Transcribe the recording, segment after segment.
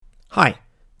Hi,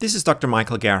 this is Dr.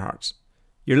 Michael Gerhardt.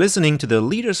 You're listening to the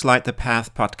Leaders Light the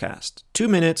Path podcast. 2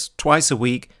 minutes, twice a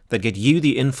week, that get you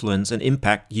the influence and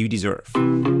impact you deserve.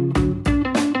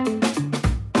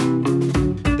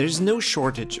 There's no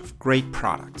shortage of great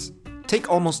products. Take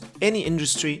almost any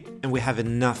industry and we have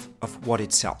enough of what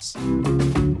it sells.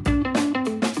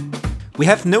 We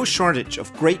have no shortage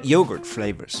of great yogurt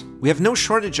flavors. We have no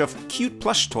shortage of cute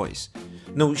plush toys.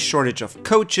 No shortage of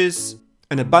coaches.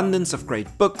 An abundance of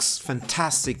great books,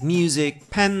 fantastic music,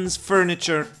 pens,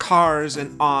 furniture, cars,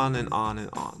 and on and on and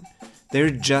on. There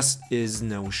just is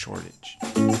no shortage.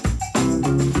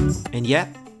 And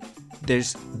yet,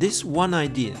 there's this one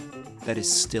idea that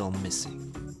is still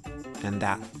missing. And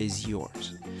that is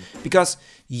yours. Because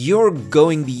you're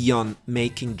going beyond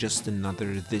making just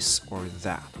another this or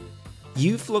that.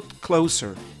 You've looked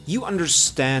closer. You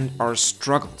understand our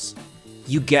struggles.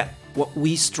 You get what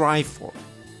we strive for.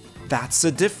 That's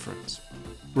the difference.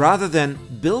 Rather than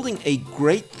building a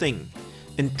great thing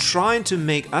and trying to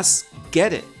make us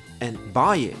get it and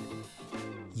buy it,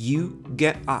 you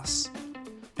get us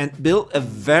and build a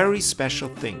very special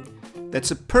thing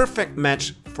that's a perfect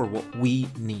match for what we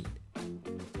need.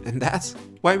 And that's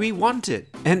why we want it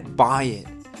and buy it.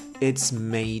 It's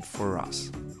made for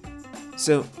us.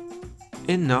 So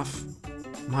enough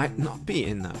might not be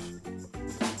enough.